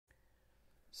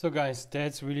So guys,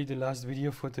 that's really the last video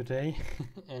for today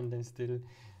and I'm still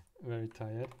very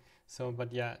tired. So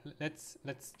but yeah, let's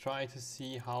try to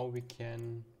see how we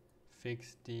can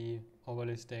fix the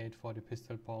overlay state for the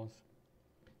pistol pause.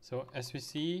 So as we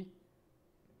see,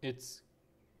 it's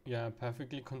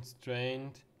perfectly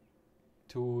constrained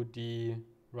to the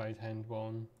right hand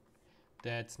one.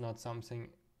 That's not something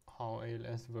how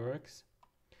ALS works.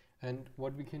 And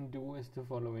what we can do is the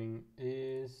following,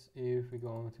 is if we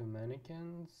go to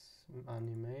mannequins,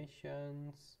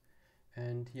 animations,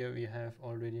 and here we have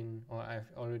already,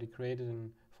 I've already created a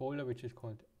folder which is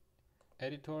called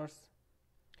editors,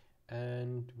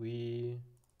 and we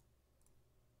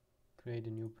create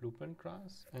a new blueprint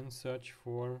class and search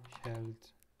for held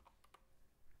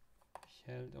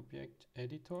object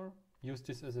editor. Use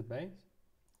this as a base.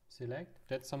 Select.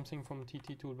 That's something from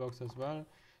TTToolbox as well.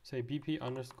 Say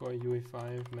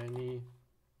bp_ue5 Manny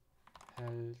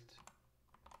held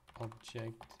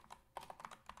object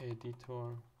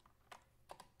editor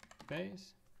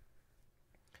base.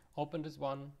 Open this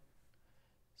one.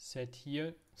 Set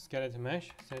here skeleton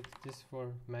mesh. Set this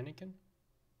for mannequin.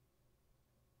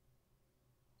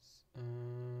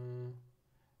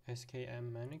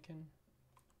 SKM mannequin.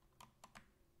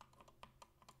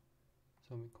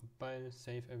 So we compile,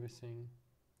 save everything.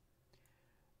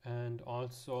 And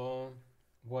also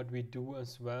what we do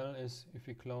as well is, if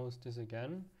we close this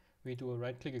again, we do a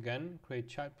right click again, create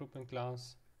child blueprint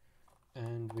class,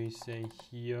 and we say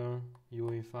here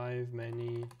UE5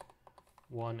 Manny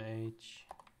 1H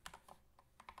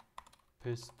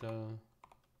pistol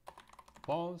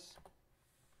pause.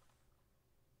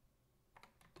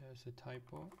 There's a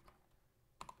typo,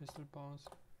 pistol pause.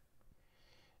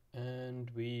 And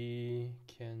we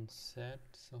can set,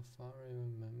 so far I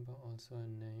remember, also a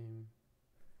name.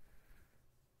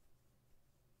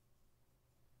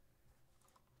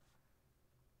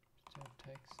 Is there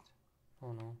text?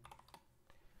 Oh no,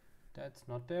 that's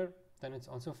not there. Then it's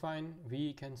also fine.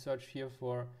 We can search here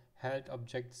for held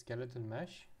object skeleton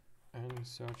mesh and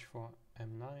search for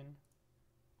M9.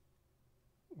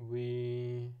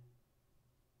 We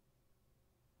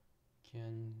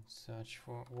can search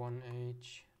for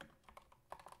 1H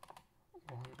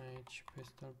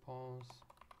pistol pause,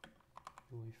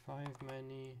 UE5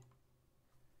 Manny,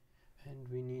 and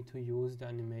we need to use the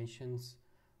animations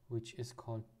which is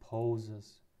called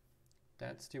poses.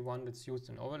 That's the one that's used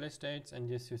in overlay states,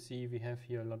 and as you see, we have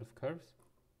here a lot of curves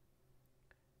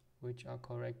which are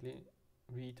correctly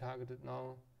retargeted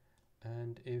now.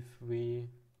 And if we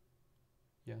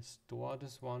store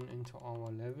this one into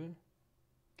our level,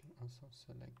 we can also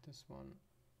select this one.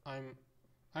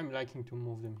 I'm liking to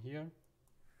move them here.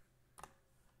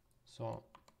 So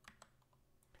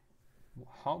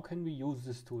how can we use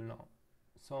this tool now?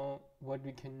 So what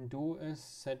we can do is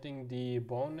setting the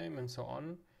bone name and so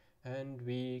on, and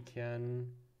we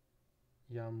can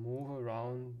move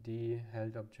around the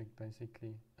held object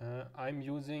basically. I'm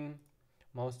using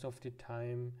most of the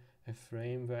time a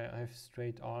frame where I have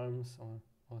straight arms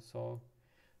or so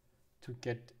to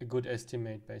get a good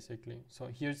estimate basically. So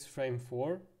here's frame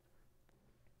 4.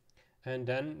 And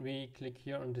then we click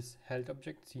here on this held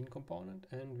object scene component,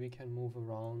 and we can move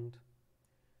around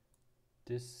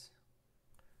this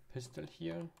pistol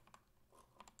here.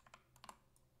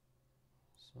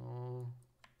 So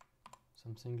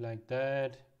something like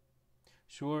that.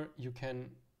 Sure, you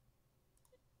can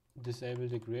disable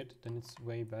the grid, then it's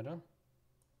way better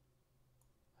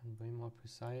and way more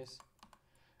precise.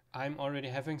 I'm already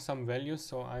having some values,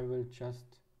 so I will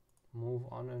just move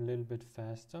on a little bit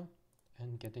faster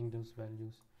and getting those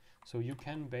values. So you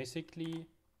can basically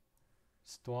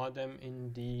store them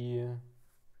in the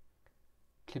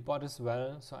clipboard as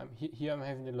well. So here I'm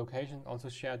having the location, also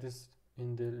share this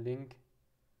in the link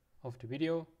of the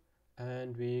video,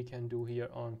 and we can do here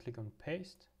on click on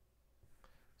paste.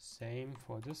 Same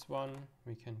for this one,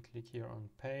 we can click here on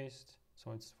paste.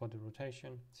 So it's for the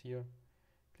rotation, it's here,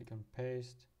 click on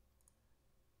paste,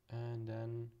 and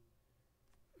then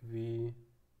we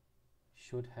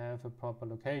should have a proper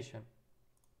location.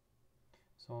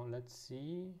 So let's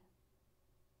see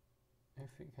if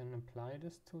we can apply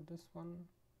this to this one.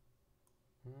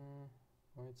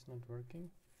 Why it's not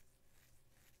working?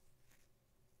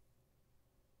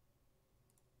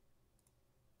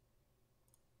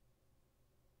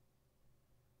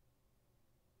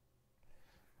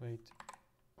 Wait,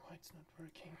 why it's not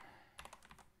working?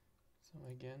 So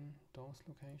again, those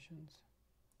locations,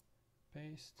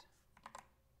 paste.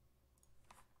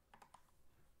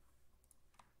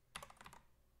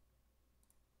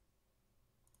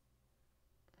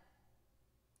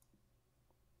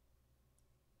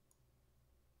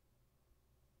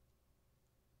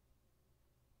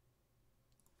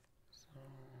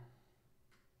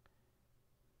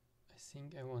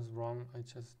 think I was wrong. I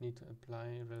just need to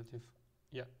apply relative.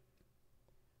 Yeah,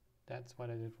 that's what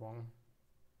I did wrong.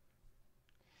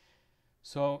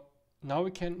 So now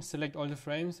we can select all the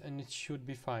frames and it should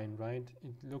be fine, right?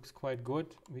 It looks quite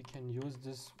good. We can use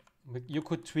this, but you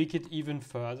could tweak it even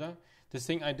further. The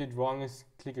thing I did wrong is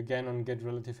click again on get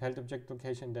relative health object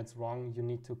location. That's wrong. You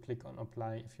need to click on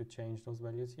apply if you change those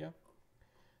values here.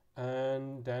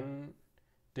 And then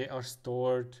they are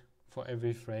stored for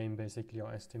every frame basically,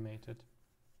 or estimated.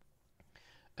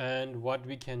 And what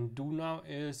we can do now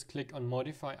is click on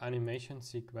modify animation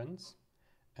sequence.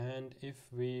 And if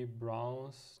we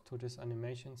browse to this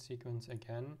animation sequence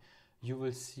again, you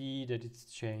will see that it's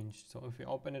changed. So if we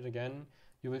open it again,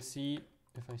 you will see,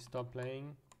 if I stop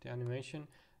playing the animation,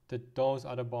 that those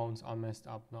other bones are messed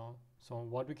up now. So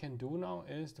what we can do now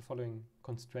is the following.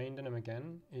 Constrain them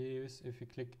again is if you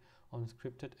click on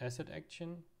scripted asset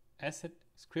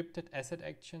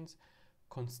actions,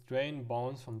 constrain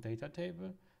bones from data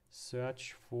table,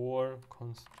 search for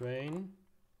constrain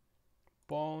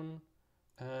bone,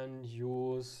 and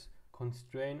use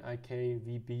constrain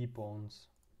IKVB bones.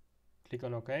 Click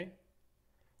on OK.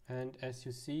 And as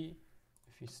you see,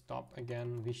 if we stop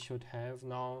again, we should have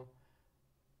now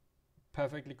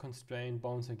perfectly constrained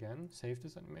bones again. Save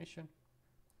this animation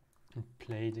and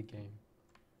play the game.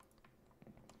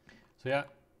 So yeah,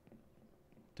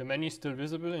 the menu is still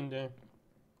visible in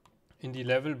the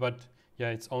level, but yeah,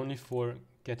 it's only for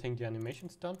getting the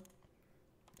animations done,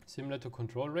 similar to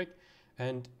ControlRig.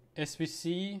 And as we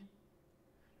see,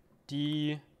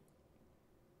 the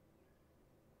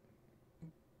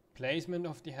placement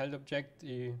of the held object,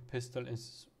 the pistol,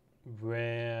 is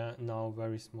now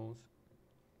very smooth.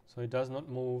 So it does not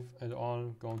move at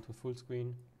all, going to full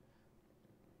screen.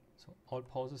 So all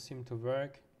poses seem to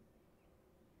work.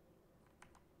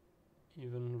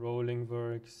 Even rolling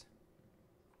works.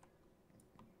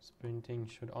 Sprinting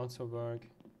should also work.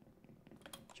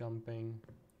 Jumping.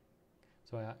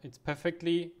 So yeah, it's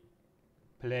perfectly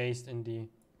placed in the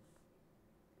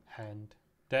hand.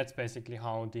 That's basically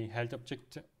how the health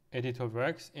object editor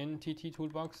works in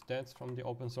TTToolbox. That's from the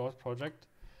open source project.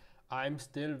 I'm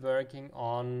still working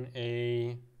on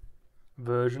a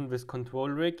version with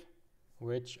ControlRig,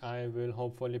 which I will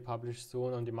hopefully publish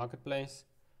soon on the marketplace.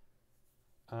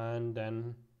 And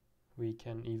then we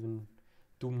can even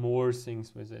do more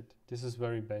things with it. This is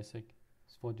very basic.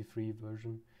 It's for the free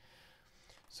version.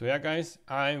 So yeah, guys,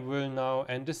 I will now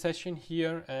end the session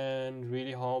here and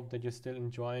really hope that you're still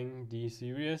enjoying the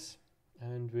series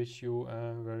and wish you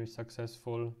a very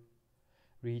successful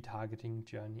retargeting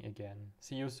journey again.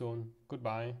 See you soon.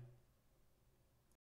 Goodbye.